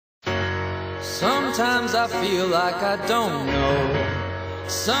Sometimes I feel like I don't know.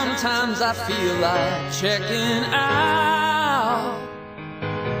 Sometimes I feel like checking out.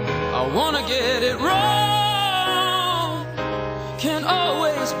 I wanna get it wrong. Can't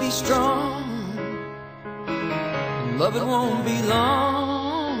always be strong. And love, it won't be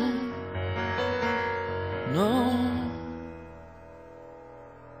long. No.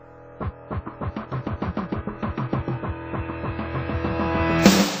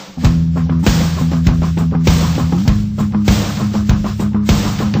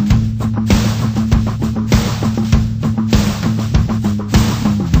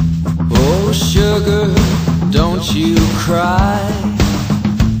 Sugar, don't you cry.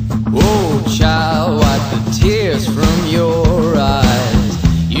 Oh, child, wipe the tears from your eyes.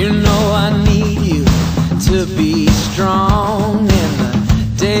 You know I need you to be strong in the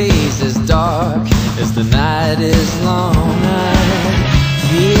days as dark as the night is long. I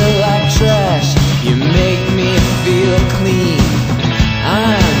feel like trash, you make me feel clean.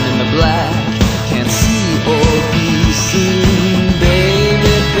 I'm in the black, can't see or be seen.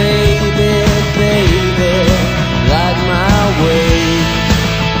 Baby, baby, baby, light my way.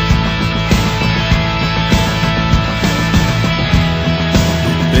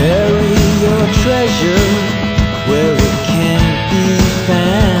 Bury your treasure where it can't be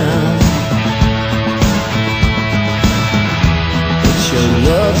found. But your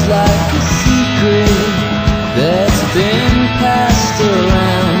love's like a secret that's been passed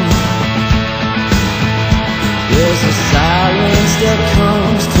around. There's a silence that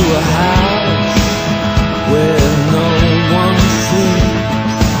comes to a house where no one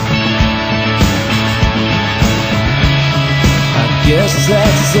sleeps. I guess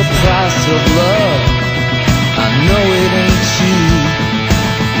that's the price of love. I know it ain't